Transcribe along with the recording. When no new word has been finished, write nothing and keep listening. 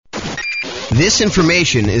This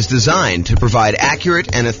information is designed to provide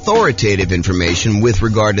accurate and authoritative information with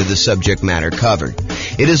regard to the subject matter covered.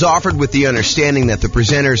 It is offered with the understanding that the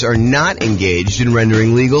presenters are not engaged in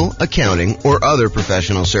rendering legal, accounting, or other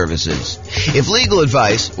professional services. If legal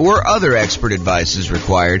advice or other expert advice is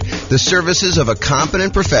required, the services of a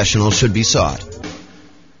competent professional should be sought.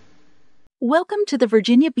 Welcome to the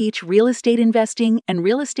Virginia Beach Real Estate Investing and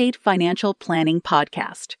Real Estate Financial Planning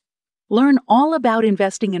Podcast. Learn all about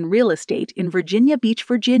investing in real estate in Virginia Beach,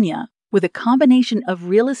 Virginia, with a combination of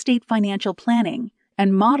real estate financial planning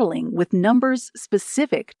and modeling with numbers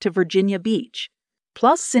specific to Virginia Beach,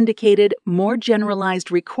 plus syndicated, more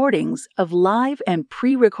generalized recordings of live and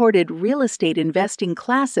pre-recorded real estate investing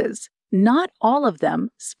classes, not all of them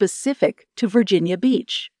specific to Virginia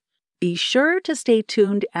Beach. Be sure to stay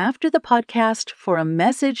tuned after the podcast for a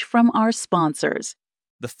message from our sponsors.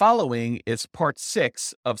 The following is part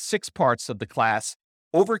 6 of 6 parts of the class,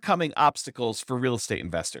 Overcoming Obstacles for Real Estate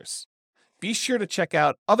Investors. Be sure to check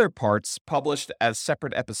out other parts published as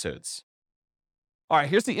separate episodes. All right,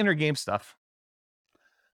 here's the inner game stuff.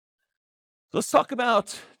 Let's talk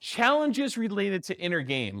about challenges related to inner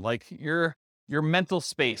game, like your mental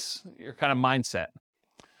space, your kind of mindset.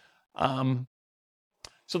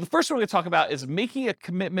 So the first one we're going to talk about is making a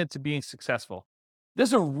commitment to being successful. This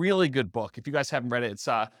is a really good book. If you guys haven't read it, it's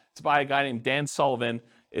by a guy named Dan Sullivan.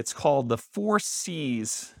 It's called The 4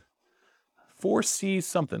 C's. 4 C's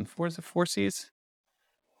something. Is it 4 C's?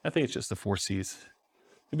 I think it's just the 4 C's.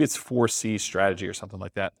 Maybe it's 4 C strategy or something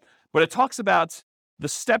like that. But it talks about the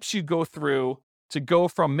steps you go through to go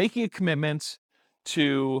from making a commitment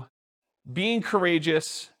to being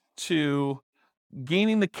courageous to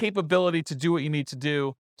gaining the capability to do what you need to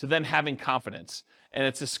do to then having confidence. And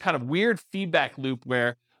it's this kind of weird feedback loop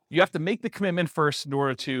where you have to make the commitment first in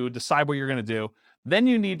order to decide what you're going to do. Then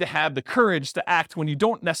you need to have the courage to act when you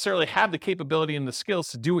don't necessarily have the capability and the skills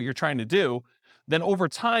to do what you're trying to do. Then over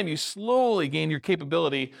time, you slowly gain your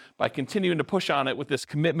capability by continuing to push on it with this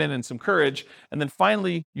commitment and some courage. And then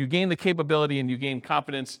finally, you gain the capability and you gain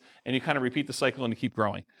confidence and you kind of repeat the cycle and you keep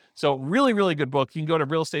growing. So really, really good book. You can go to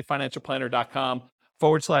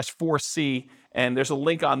realestateFinancialPlanner.com/4C. And there's a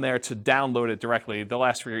link on there to download it directly. They'll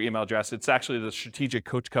ask for your email address. It's actually the Strategic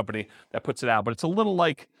Coach Company that puts it out. But it's a little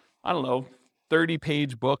like,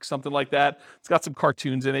 30-page book, something like that. It's got some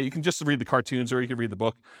cartoons in it. You can just read the cartoons or you can read the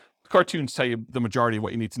book. The cartoons tell you the majority of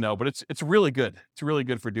what you need to know. But it's really good. It's really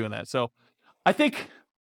good for doing that. So I think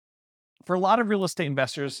for a lot of real estate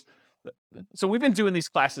investors, so we've been doing these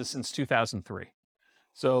classes since 2003.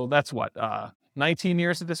 So that's 19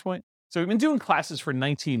 years at this point? So we've been doing classes for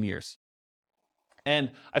 19 years.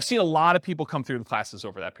 And I've seen a lot of people come through the classes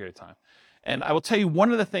over that period of time. And I will tell you,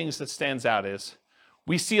 one of the things that stands out is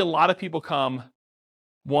we see a lot of people come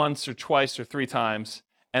once or twice or 3 times,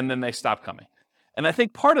 and then they stop coming. And I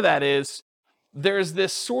think part of that is there's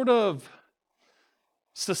this sort of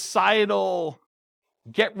societal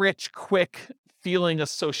get-rich-quick feeling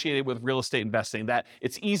associated with real estate investing, that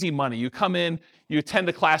it's easy money. You come in, you attend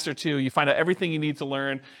a class or two, you find out everything you need to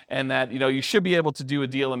learn, and that you should be able to do a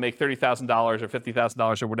deal and make $30,000 or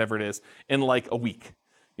 $50,000 or whatever it is in like a week.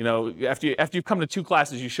 After you've come to 2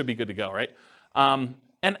 classes, you should be good to go, right? And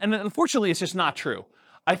unfortunately, it's just not true.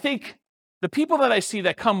 I think the people that I see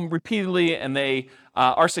that come repeatedly and they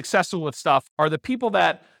are successful with stuff are the people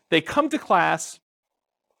that they come to class,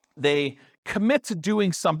 they commit to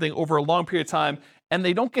doing something over a long period of time, and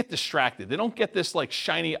they don't get distracted. They don't get this like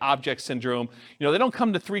shiny object syndrome. They don't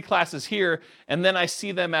come to 3 classes here, and then I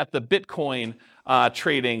see them at the Bitcoin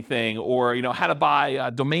trading thing, or how to buy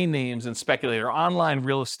domain names and speculate, or online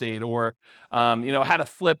real estate, or how to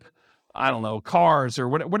flip, cars, or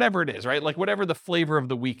whatever it is, right? Like whatever the flavor of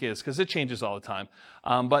the week is, because it changes all the time.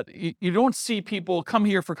 But you don't see people come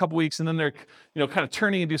here for a couple weeks and then they're, kind of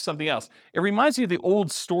turning and do something else. It reminds me of the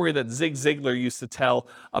old story that Zig Ziglar used to tell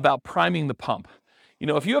about priming the pump.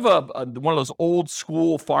 If you have one of those old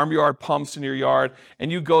school farmyard pumps in your yard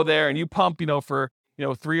and you go there and you pump, for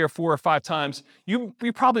 3 or 4 or 5 times, you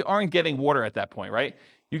probably aren't getting water at that point, right?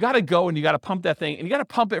 You got to go and you got to pump that thing, and you got to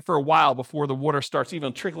pump it for a while before the water starts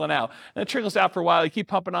even trickling out. And it trickles out for a while. You keep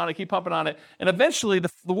pumping on it, and eventually the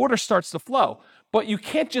water starts to flow. But you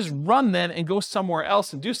can't just run then and go somewhere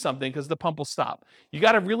else and do something because the pump will stop. You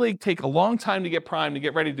got to really take a long time to get primed, to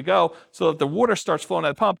get ready to go so that the water starts flowing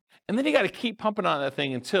out of the pump. And then you got to keep pumping on that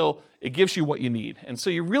thing until it gives you what you need. And so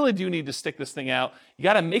you really do need to stick this thing out. You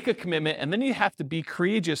got to make a commitment, and then you have to be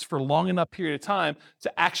courageous for a long enough period of time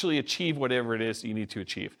to actually achieve whatever it is that you need to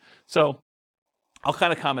achieve. So I'll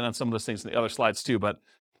kind of comment on some of those things in the other slides too. But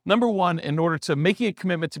number one, in order to making a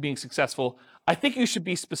commitment to being successful, I think you should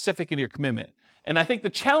be specific in your commitment. And I think the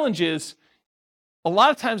challenge is a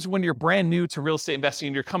lot of times when you're brand new to real estate investing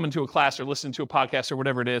and you're coming to a class or listening to a podcast or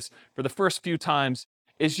whatever it is for the first few times,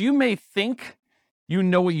 is you may think you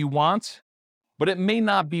know what you want, but it may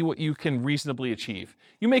not be what you can reasonably achieve.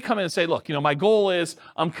 You may come in and say, look, my goal is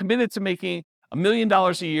I'm committed to making $1 million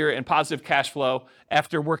a year in positive cash flow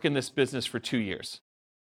after working this business for 2 years.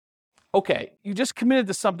 Okay, you just committed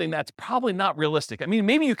to something that's probably not realistic. I mean,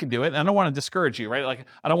 maybe you can do it, and I don't want to discourage you, right? Like,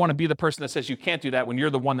 I don't want to be the person that says you can't do that when you're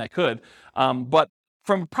the one that could. But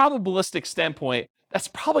from a probabilistic standpoint, that's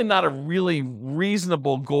probably not a really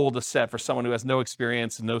reasonable goal to set for someone who has no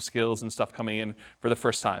experience and no skills and stuff coming in for the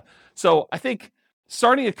first time. So I think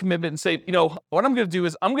starting a commitment and say, what I'm going to do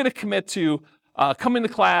is I'm going to commit to coming to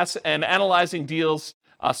class and analyzing deals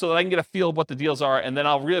so that I can get a feel of what the deals are, and then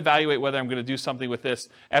I'll reevaluate whether I'm going to do something with this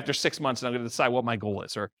after 6 months, and I'm going to decide what my goal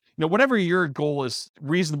is, or whatever your goal is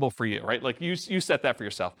reasonable for you, right? Like you set that for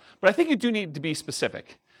yourself. But I think you do need to be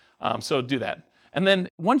specific, so do that. And then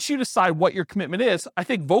once you decide what your commitment is, I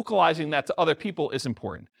think vocalizing that to other people is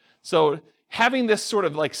important. So having this sort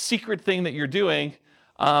of like secret thing that you're doing,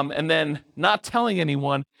 and then not telling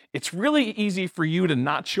anyone, it's really easy for you to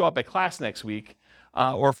not show up at class next week.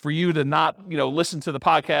 Or for you to not, listen to the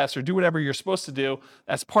podcast or do whatever you're supposed to do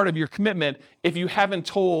as part of your commitment if you haven't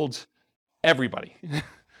told everybody.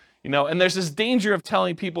 And there's this danger of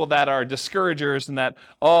telling people that are discouragers and that,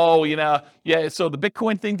 so the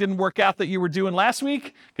Bitcoin thing didn't work out that you were doing last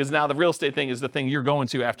week, because now the real estate thing is the thing you're going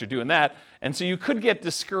to after doing that. And so you could get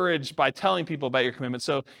discouraged by telling people about your commitment.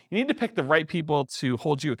 So you need to pick the right people to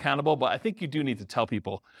hold you accountable, but I think you do need to tell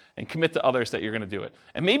people and commit to others that you're going to do it.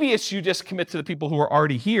 And maybe it's you just commit to the people who are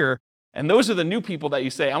already here, and those are the new people that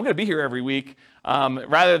you say, I'm going to be here every week,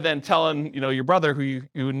 rather than telling, your brother who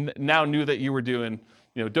you now knew that you were doing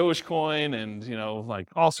Dogecoin and, like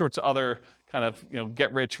all sorts of other kind of,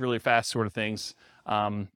 get rich really fast sort of things,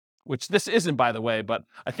 which this isn't, by the way, but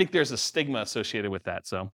I think there's a stigma associated with that.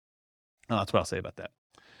 So that's what I'll say about that.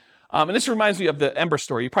 And this reminds me of the Ember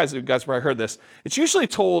story. You guys probably heard this. It's usually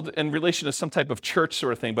told in relation to some type of church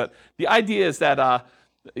sort of thing, but the idea is that,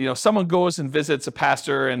 someone goes and visits a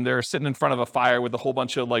pastor and they're sitting in front of a fire with a whole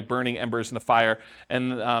bunch of like burning embers in the fire.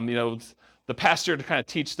 And, the pastor, to kind of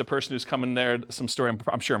teach the person who's coming there some story,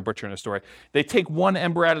 I'm sure I'm butchering a story. They take one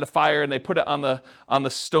ember out of the fire and they put it on the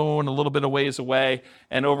stone a little bit of ways away,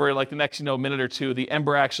 and over like the next minute or two, the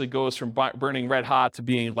ember actually goes from burning red hot to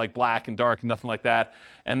being like black and dark and nothing like that.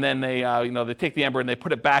 And then they they take the ember and they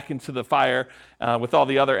put it back into the fire with all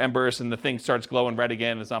the other embers, and the thing starts glowing red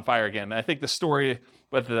again and it's on fire again. And I think the story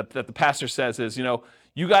that the pastor says is,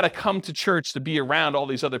 you got to come to church to be around all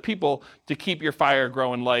these other people to keep your fire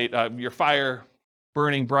growing light, your fire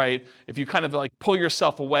burning bright. If you kind of like pull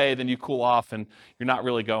yourself away, then you cool off and you're not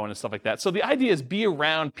really going and stuff like that. So the idea is be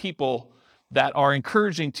around people that are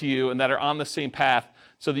encouraging to you and that are on the same path,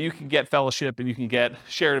 so that you can get fellowship and you can get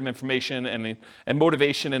shared information and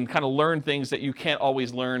motivation and kind of learn things that you can't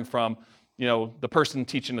always learn from, the person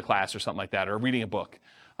teaching the class or something like that, or reading a book.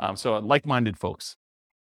 So like-minded folks.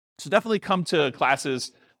 So definitely come to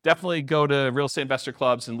classes, definitely go to real estate investor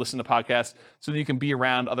clubs and listen to podcasts so that you can be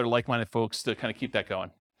around other like-minded folks to kind of keep that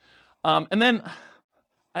going. And then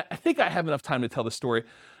I think I have enough time to tell the story.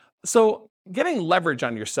 So getting leverage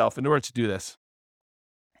on yourself in order to do this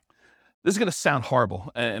is going to sound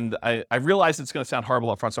horrible. And I realize it's going to sound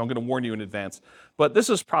horrible up front, so I'm going to warn you in advance. But this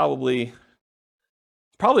was probably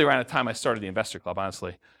around the time I started the investor club,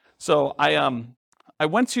 honestly. So I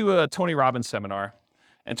went to a Tony Robbins seminar.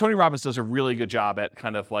 And Tony Robbins does a really good job at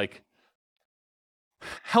kind of like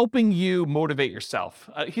helping you motivate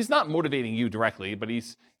yourself. He's not motivating you directly, but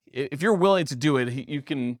if you're willing to do it, you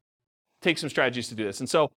can take some strategies to do this. And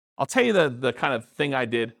so I'll tell you the kind of thing I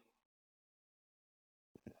did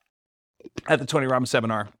at the Tony Robbins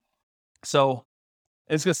seminar. So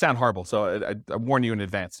it's going to sound horrible, so I warn you in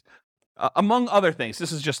advance. Among other things,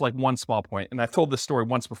 this is just like one small point, and I've told this story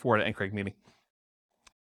once before at an NCRAG meeting.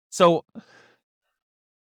 So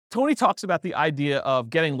Tony talks about the idea of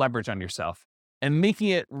getting leverage on yourself and making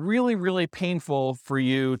it really, really painful for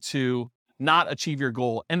you to not achieve your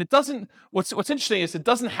goal. And it doesn't, what's interesting is it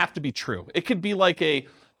doesn't have to be true. It could be like a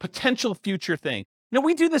potential future thing.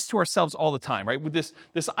 We do this to ourselves all the time, right? With this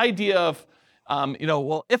idea of,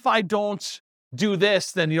 well, if I don't do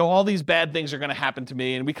this, then, all these bad things are going to happen to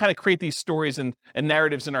me. And we kind of create these stories and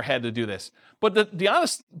narratives in our head to do this. But the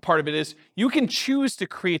honest part of it is you can choose to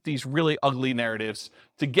create these really ugly narratives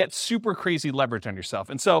to get super crazy leverage on yourself.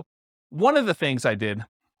 And so one of the things I did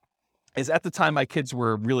is, at the time my kids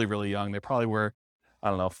were really, really young. They probably were,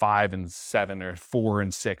 5 and 7 or 4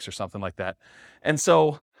 and 6 or something like that. And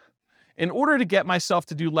so in order to get myself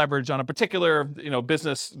to do leverage on a particular,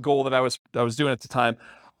 business goal that I was doing at the time,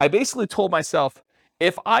 I basically told myself,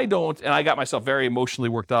 if I don't, and I got myself very emotionally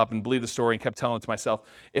worked up and believed the story and kept telling it to myself,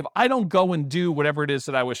 if I don't go and do whatever it is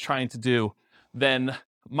that I was trying to do, then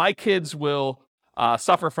my kids will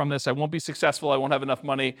suffer from this. I won't be successful. I won't have enough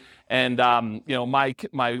money. And,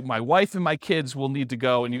 my wife and my kids will need to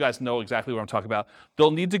go, and you guys know exactly what I'm talking about. They'll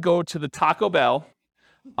need to go to the Taco Bell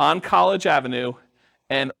on College Avenue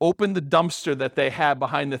and open the dumpster that they have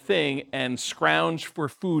behind the thing and scrounge for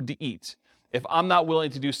food to eat. If I'm not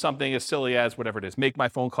willing to do something as silly as whatever it is, make my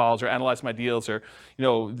phone calls or analyze my deals or,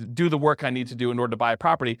 do the work I need to do in order to buy a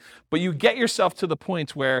property, but you get yourself to the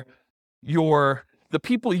point where the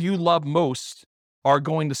people you love most are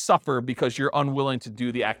going to suffer because you're unwilling to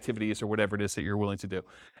do the activities or whatever it is that you're willing to do.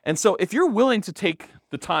 And so if you're willing to take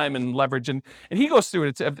the time and leverage, and he goes through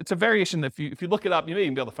it, it's a variation. If you look it up, you may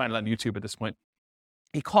even be able to find it on YouTube at this point.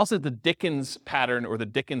 He calls it the Dickens pattern or the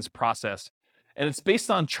Dickens process. And it's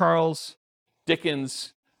based on Charles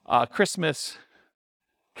Dickens' Christmas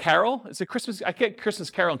Carol. Is it Christmas? I get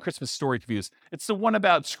Christmas Carol and Christmas Story confused. It's the one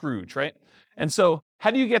about Scrooge, right? And so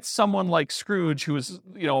how do you get someone like Scrooge, who is,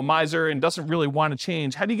 a miser and doesn't really want to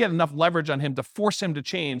change, how do you get enough leverage on him to force him to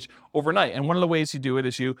change overnight? And one of the ways you do it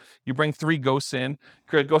is you bring 3 ghosts in,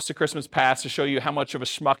 Ghost of Christmas Past, to show you how much of a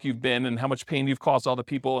schmuck you've been and how much pain you've caused all the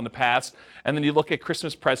people in the past. And then you look at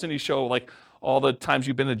Christmas Present, you show all the times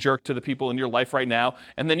you've been a jerk to the people in your life right now.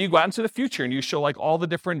 And then you go out into the future and you show all the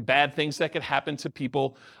different bad things that could happen to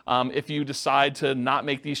people if you decide to not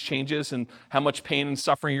make these changes, and how much pain and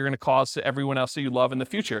suffering you're going to cause to everyone else that you love in the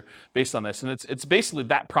future based on this. And it's basically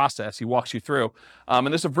that process he walks you through. And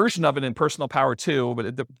there's a version of it in Personal Power 2,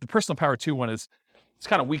 but the Personal Power 2 one it's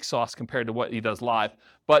kind of weak sauce compared to what he does live.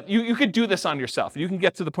 But you could do this on yourself. You can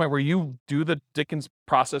get to the point where you do the Dickens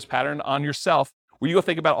process pattern on yourself, where you go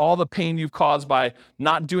think about all the pain you've caused by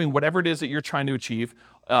not doing whatever it is that you're trying to achieve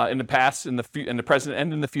in the past, in the present,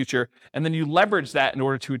 and in the future, and then you leverage that in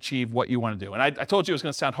order to achieve what you want to do. And I told you it was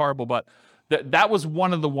going to sound horrible, but that was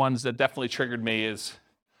one of the ones that definitely triggered me, is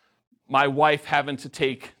my wife having to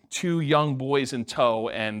take 2 young boys in tow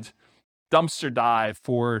and dumpster dive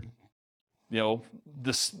for,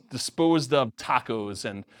 disposed of tacos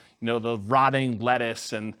and, the rotting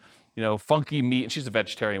lettuce and, funky meat. And she's a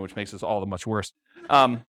vegetarian, which makes this all the much worse.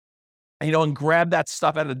 And grab that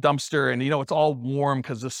stuff out of the dumpster, and, it's all warm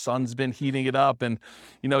because the sun's been heating it up. And,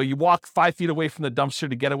 you walk 5 feet away from the dumpster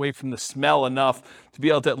to get away from the smell enough to be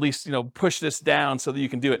able to at least, push this down so that you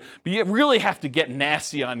can do it. But you really have to get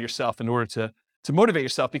nasty on yourself in order to motivate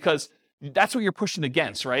yourself, because that's what you're pushing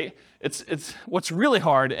against, right? It's what's really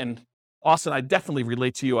hard. And Austin, I definitely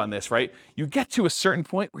relate to you on this, right? You get to a certain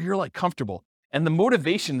point where you're comfortable, and the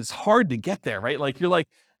motivation is hard to get there, right? You're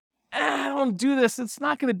I don't do this, it's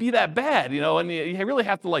not going to be that bad, and you really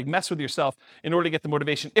have to mess with yourself in order to get the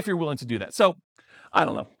motivation, if you're willing to do that. So I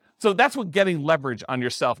don't know. So that's what getting leverage on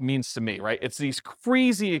yourself means to me, right? It's these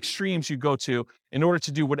crazy extremes you go to in order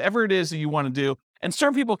to do whatever it is that you want to do. And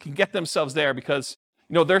certain people can get themselves there because,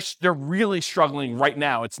 they're really struggling right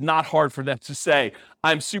now. It's not hard for them to say,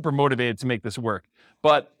 I'm super motivated to make this work.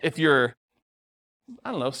 But if you're,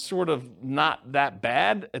 sort of not that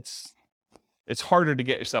bad, it's harder to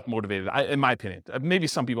get yourself motivated, in my opinion. Maybe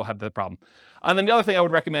some people have that problem. And then the other thing I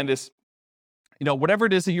would recommend is, whatever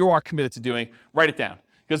it is that you are committed to doing, write it down.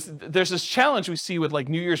 Because there's this challenge we see with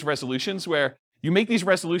New Year's resolutions, where you make these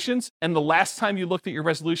resolutions, and the last time you looked at your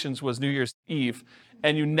resolutions was New Year's Eve,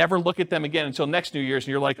 and you never look at them again until next New Year's, and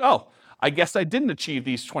you're like, oh, I guess I didn't achieve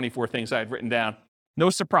these 24 things I had written down. No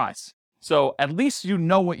surprise. So at least you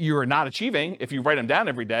know what you are not achieving if you write them down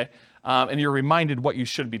every day, and you're reminded what you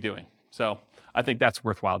should be doing. So I think that's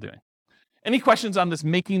worthwhile doing. Any questions on this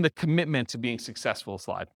making the commitment to being successful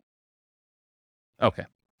slide? Okay.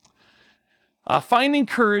 Finding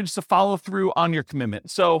courage to follow through on your commitment.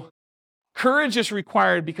 So courage is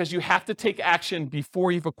required because you have to take action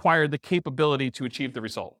before you've acquired the capability to achieve the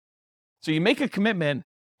result. So you make a commitment,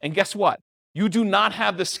 and guess what? You do not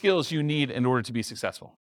have the skills you need in order to be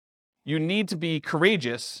successful. You need to be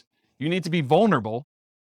courageous. You need to be vulnerable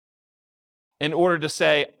in order to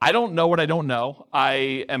say, I don't know what I don't know.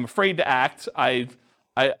 I am afraid to act. I'm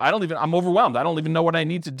overwhelmed. I don't even know what I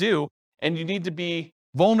need to do. And you need to be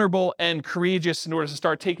vulnerable and courageous in order to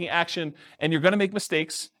start taking action. And you're going to make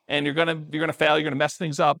mistakes, and you're going to fail. You're going to mess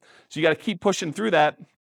things up. So you got to keep pushing through that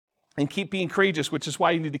and keep being courageous, which is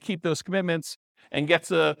why you need to keep those commitments and get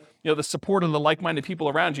to, the support of the like-minded people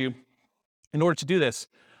around you in order to do this.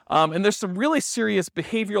 And there's some really serious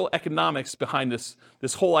behavioral economics behind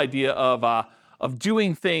this whole idea of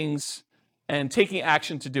doing things and taking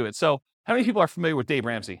action to do it. So how many people are familiar with Dave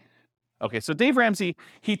Ramsey? Okay, so Dave Ramsey,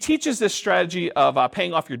 he teaches this strategy of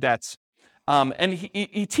paying off your debts. And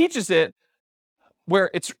he teaches it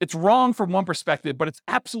where it's wrong from one perspective, but it's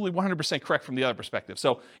absolutely 100% correct from the other perspective.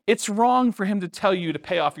 So it's wrong for him to tell you to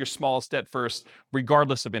pay off your smallest debt first,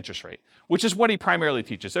 regardless of interest rate, which is what he primarily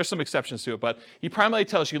teaches. There's some exceptions to it, but he primarily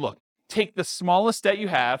tells you, look, take the smallest debt you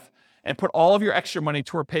have and put all of your extra money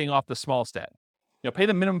toward paying off the smallest debt. Pay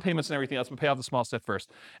the minimum payments and everything else, but pay off the smallest debt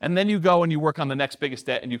first. And then you go and you work on the next biggest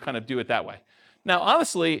debt and you kind of do it that way. Now,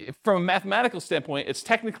 honestly, from a mathematical standpoint, it's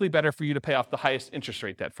technically better for you to pay off the highest interest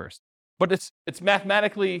rate debt first. But it's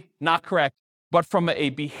mathematically not correct. But from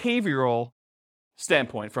a behavioral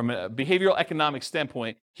standpoint, from a behavioral economic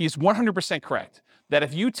standpoint, he's 100% correct. That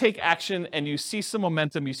if you take action and you see some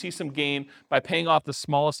momentum, you see some gain by paying off the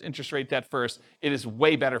smallest interest rate debt first, it is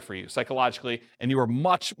way better for you psychologically, and you are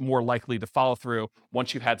much more likely to follow through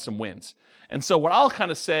once you've had some wins. And so what I'll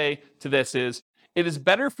kind of say to this is, it is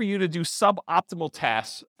better for you to do suboptimal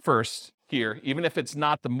tasks first here, even if it's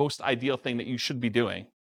not the most ideal thing that you should be doing,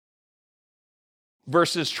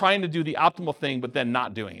 versus trying to do the optimal thing but then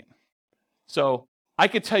not doing it. So I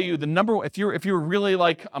could tell you the number, if you're really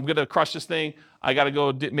like, I'm going to crush this thing, I got to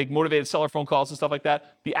go make motivated seller phone calls and stuff like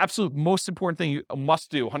that, the absolute most important thing you must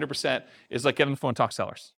do 100% is like get on the phone and talk to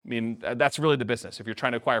sellers. I mean, that's really the business. If you're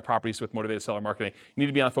trying to acquire properties with motivated seller marketing, you need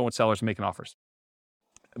to be on the phone with sellers and making offers.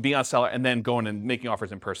 Being on seller and then going and making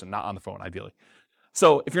offers in person, not on the phone, ideally.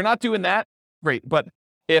 So if you're not doing that, great. But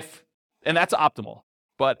and that's optimal.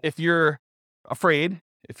 But if you're afraid,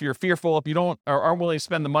 if you're fearful, if you don't or aren't willing to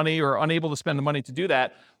spend the money or unable to spend the money to do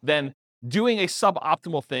that, then doing a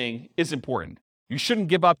suboptimal thing is important. You shouldn't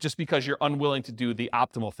give up just because you're unwilling to do the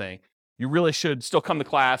optimal thing. You really should still come to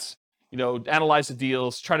class, analyze the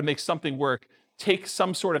deals, try to make something work, take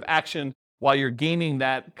some sort of action while you're gaining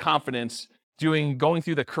that confidence, going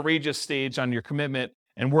through the courageous stage on your commitment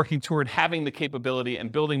and working toward having the capability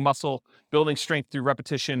and building muscle, building strength through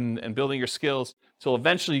repetition and building your skills till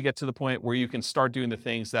eventually you get to the point where you can start doing the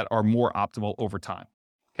things that are more optimal over time.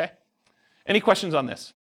 Okay? Any questions on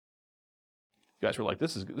this? You guys were like,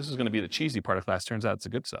 this is going to be the cheesy part of class. Turns out it's the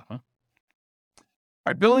good stuff, huh? All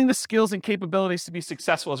right, building the skills and capabilities to be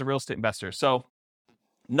successful as a real estate investor. So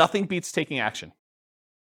nothing beats taking action.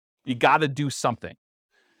 You got to do something.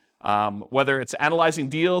 Whether it's analyzing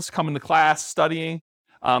deals, coming to class, studying,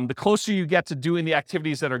 the closer you get to doing the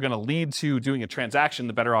activities that are going to lead to doing a transaction,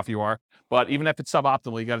 the better off you are. But even if it's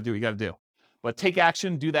suboptimal, you got to do what you got to do. But take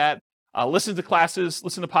action, do that. Listen to classes,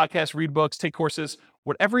 listen to podcasts, read books, take courses,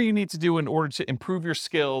 whatever you need to do in order to improve your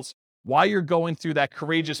skills while you're going through that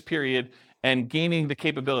courageous period and gaining the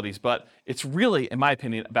capabilities. But it's really, in my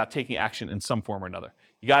opinion, about taking action in some form or another.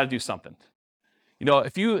 You got to do something.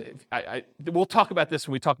 We'll talk about this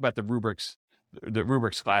when we talk about the rubrics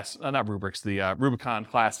class, the Rubicon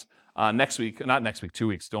class next week, not next week, 2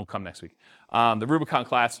 weeks, don't come next week. The Rubicon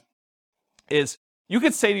class is, you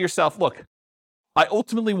could say to yourself, look, I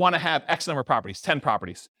ultimately want to have X number of properties, 10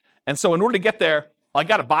 properties. And so in order to get there, I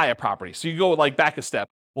got to buy a property. So you go back a step.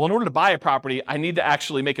 Well, in order to buy a property, I need to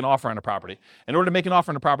actually make an offer on a property. In order to make an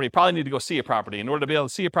offer on a property, I probably need to go see a property. In order to be able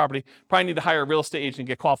to see a property, probably need to hire a real estate agent and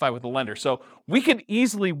get qualified with a lender. So we can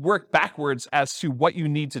easily work backwards as to what you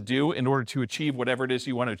need to do in order to achieve whatever it is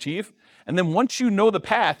you want to achieve. And then once you know the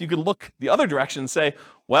path, you can look the other direction and say,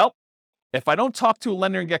 well, if I don't talk to a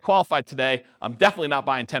lender and get qualified today, I'm definitely not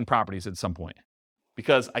buying 10 properties at some point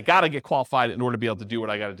because I got to get qualified in order to be able to do what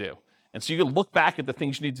I got to do. And so you can look back at the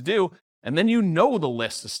things you need to do, and then you know the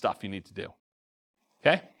list of stuff you need to do,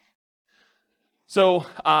 okay? So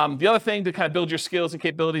the other thing to kind of build your skills and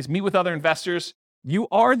capabilities, meet with other investors. You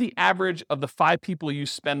are the average of the 5 people you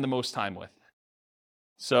spend the most time with.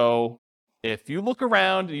 So if you look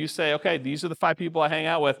around and you say, okay, these are the 5 people I hang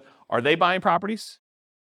out with, are they buying properties?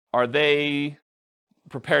 Are they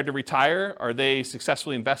prepared to retire? Are they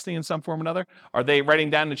successfully investing in some form or another? Are they writing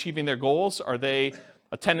down and achieving their goals? Are they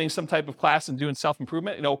attending some type of class and doing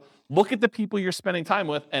self-improvement? Look at the people you're spending time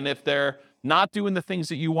with, and if they're not doing the things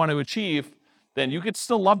that you want to achieve, then you could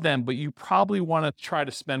still love them, but you probably want to try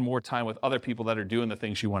to spend more time with other people that are doing the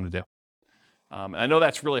things you want to do. And I know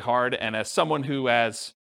that's really hard, and as someone who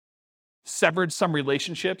has severed some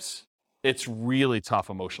relationships, it's really tough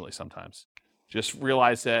emotionally sometimes. Just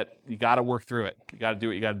realize that you got to work through it. You got to do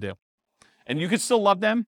what you got to do. And you could still love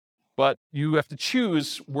them, but you have to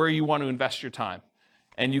choose where you want to invest your time.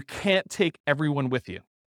 And you can't take everyone with you.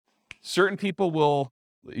 Certain people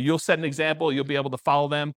you'll set an example, you'll be able to follow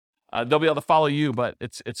them. They'll be able to follow you, but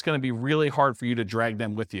it's going to be really hard for you to drag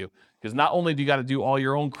them with you. Because not only do you got to do all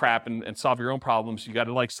your own crap and solve your own problems, you got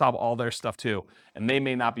to solve all their stuff too. And they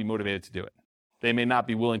may not be motivated to do it. They may not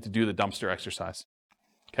be willing to do the dumpster exercise.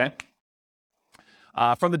 Okay?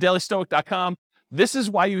 From thedailystoic.com, this is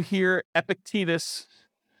why you hear Epictetus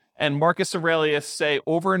and Marcus Aurelius say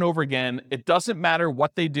over and over again, it doesn't matter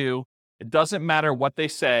what they do. It doesn't matter what they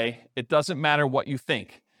say. It doesn't matter what you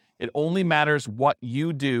think. It only matters what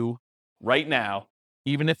you do right now,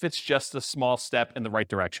 even if it's just a small step in the right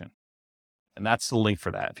direction. And that's the link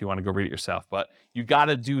for that if you want to go read it yourself. But you got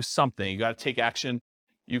to do something. You got to take action.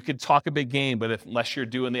 You could talk a big game, but unless you're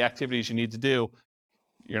doing the activities you need to do,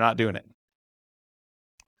 you're not doing it.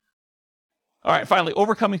 All right, finally,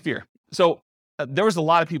 overcoming fear. So there was a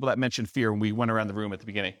lot of people that mentioned fear when we went around the room at the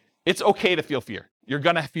beginning. It's okay to feel fear. You're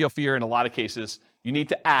going to feel fear in a lot of cases. You need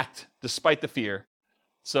to act despite the fear.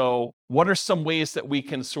 So what are some ways that we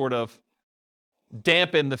can sort of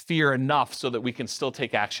dampen the fear enough so that we can still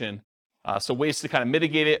take action? So ways to kind of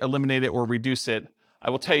mitigate it, eliminate it, or reduce it.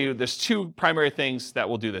 I will tell you there's two primary things that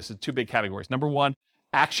will do this. It's two big categories. Number one,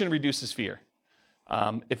 action reduces fear.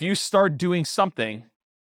 If you start doing something,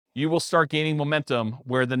 you will start gaining momentum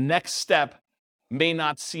where the next step may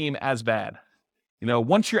not seem as bad.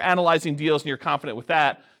 Once you're analyzing deals and you're confident with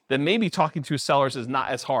that, then maybe talking to sellers is not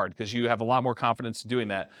as hard because you have a lot more confidence in doing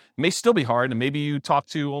that. It may still be hard, and maybe you talk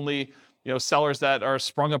to only sellers that are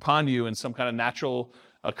sprung upon you in some kind of natural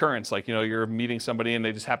occurrence, like you're meeting somebody and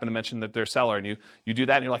they just happen to mention that they're a seller, and you do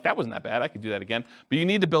that and you're like, that wasn't that bad, I could do that again. But you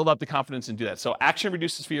need to build up the confidence and do that. So action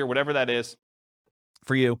reduces fear, whatever that is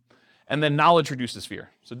for you, and then knowledge reduces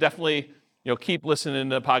fear. So definitely keep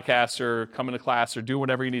listening to podcasts or coming to class or do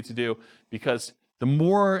whatever you need to do, because the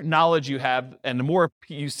more knowledge you have and the more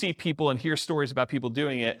you see people and hear stories about people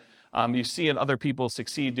doing it, you see and other people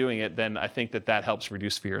succeed doing it, then I think that helps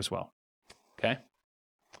reduce fear as well. Okay?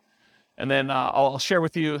 And then I'll share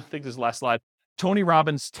with you, I think this is the last slide, Tony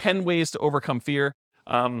Robbins' 10 ways to overcome fear.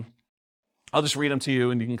 I'll just read them to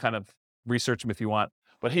you and you can kind of research them if you want.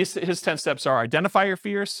 But his 10 steps are: identify your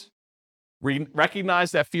fears,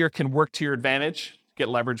 recognize that fear can work to your advantage, get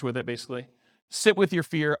leverage with it basically. Sit with your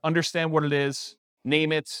fear, understand what it is,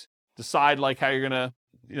 name it, decide how you're gonna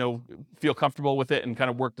feel comfortable with it and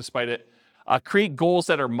kind of work despite it. Create goals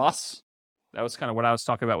that are musts. That was kind of what I was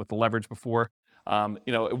talking about with the leverage before.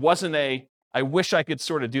 It wasn't I wish I could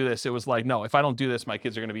sort of do this. It was like, no, if I don't do this, my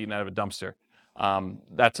kids are going to be eaten out of a dumpster.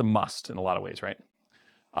 That's a must in a lot of ways, right?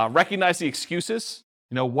 Recognize the excuses.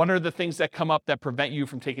 What are the things that come up that prevent you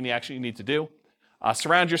from taking the action you need to do?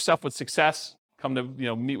 Surround yourself with success. Come to,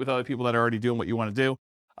 meet with other people that are already doing what you want to do.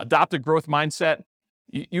 Adopt a growth mindset.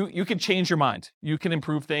 You can change your mind. You can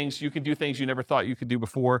improve things. You can do things you never thought you could do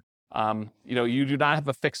before. You do not have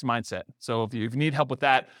a fixed mindset. So if you need help with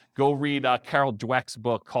that, go read Carol Dweck's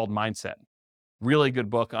book called Mindset. Really good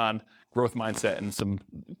book on growth mindset and some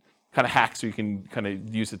kind of hacks so you can kind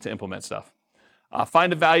of use it to implement stuff.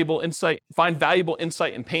 Find valuable insight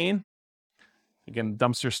in pain. Again,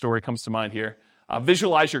 dumpster story comes to mind here.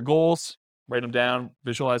 Visualize your goals, write them down,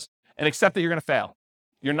 visualize, and accept that you're going to fail.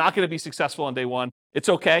 You're not going to be successful on day one. It's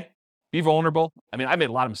okay. Be vulnerable. I made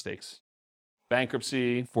a lot of mistakes.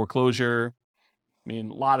 Bankruptcy, foreclosure, a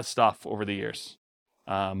lot of stuff over the years.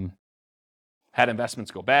 Had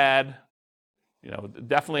investments go bad.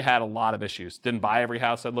 Definitely had a lot of issues. Didn't buy every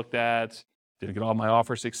house I looked at. Didn't get all my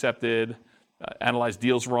offers accepted. Analyzed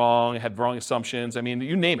deals wrong. Had wrong assumptions.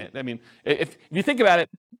 You name it. If you think about it,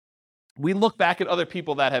 we look back at other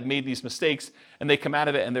people that have made these mistakes and they come out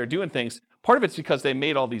of it and they're doing things. Part of it's because they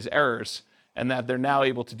made all these errors and that they're now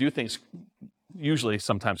able to do things, usually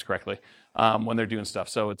sometimes correctly, when they're doing stuff.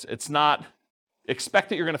 So it's not expect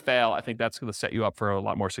that you're going to fail. I think that's going to set you up for a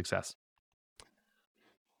lot more success.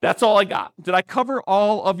 That's all I got. Did I cover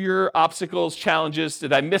all of your obstacles, challenges?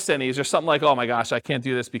 Did I miss any? Is there something like, oh my gosh, I can't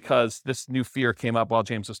do this because this new fear came up while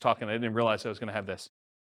James was talking. I didn't realize I was going to have this.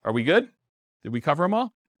 Are we good? Did we cover them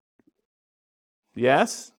all?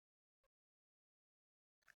 Yes?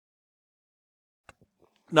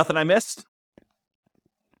 Nothing I missed?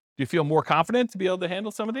 Do you feel more confident to be able to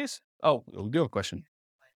handle some of these? Oh, we do have a question.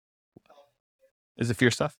 Is it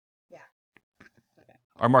fear stuff? Yeah. Okay.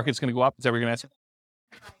 Our market's going to go up? Is that what you're going to answer?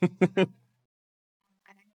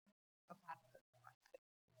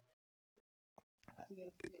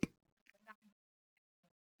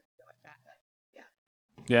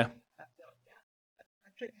 Yeah.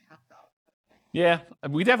 Yeah,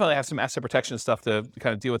 we definitely have some asset protection stuff to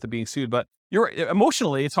kind of deal with it being sued, but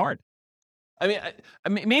emotionally, it's hard.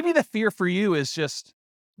 Maybe the fear for you is just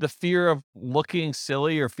the fear of looking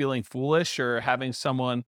silly or feeling foolish or having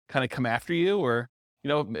someone kind of come after you, or,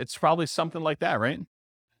 it's probably something like that, right?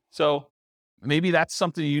 So maybe that's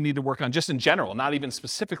something you need to work on just in general, not even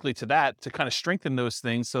specifically to that, to kind of strengthen those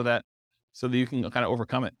things so that you can kind of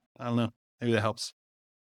overcome it. I don't know. Maybe that helps.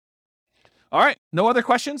 All right. No other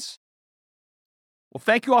questions? Well,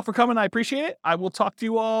 thank you all for coming. I appreciate it. I will talk to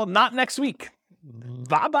you all not next week.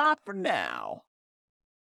 Bye-bye for now.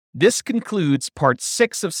 This concludes part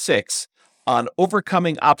 6 of 6 on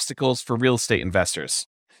overcoming obstacles for real estate investors.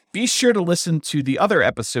 Be sure to listen to the other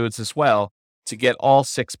episodes as well to get all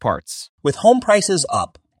 6 parts. With home prices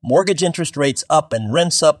up, mortgage interest rates up, and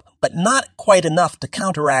rents up, but not quite enough to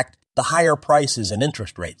counteract the higher prices and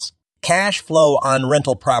interest rates, cash flow on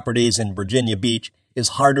rental properties in Virginia Beach is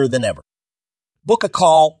harder than ever. Book a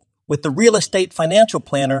call with the Real Estate Financial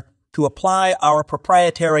Planner to apply our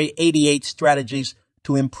proprietary 88 strategies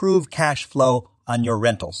to improve cash flow on your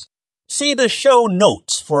rentals. See the show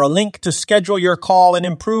notes for a link to schedule your call and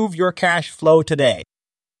improve your cash flow today.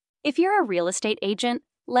 If you're a real estate agent,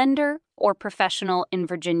 lender, or professional in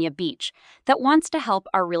Virginia Beach that wants to help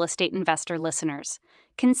our real estate investor listeners,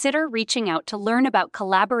 consider reaching out to learn about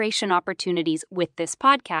collaboration opportunities with this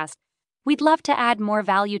podcast. We'd love to add more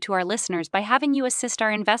value to our listeners by having you assist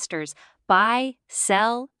our investors buy,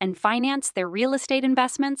 sell, and finance their real estate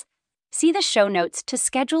investments. See the show notes to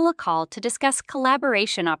schedule a call to discuss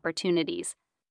collaboration opportunities.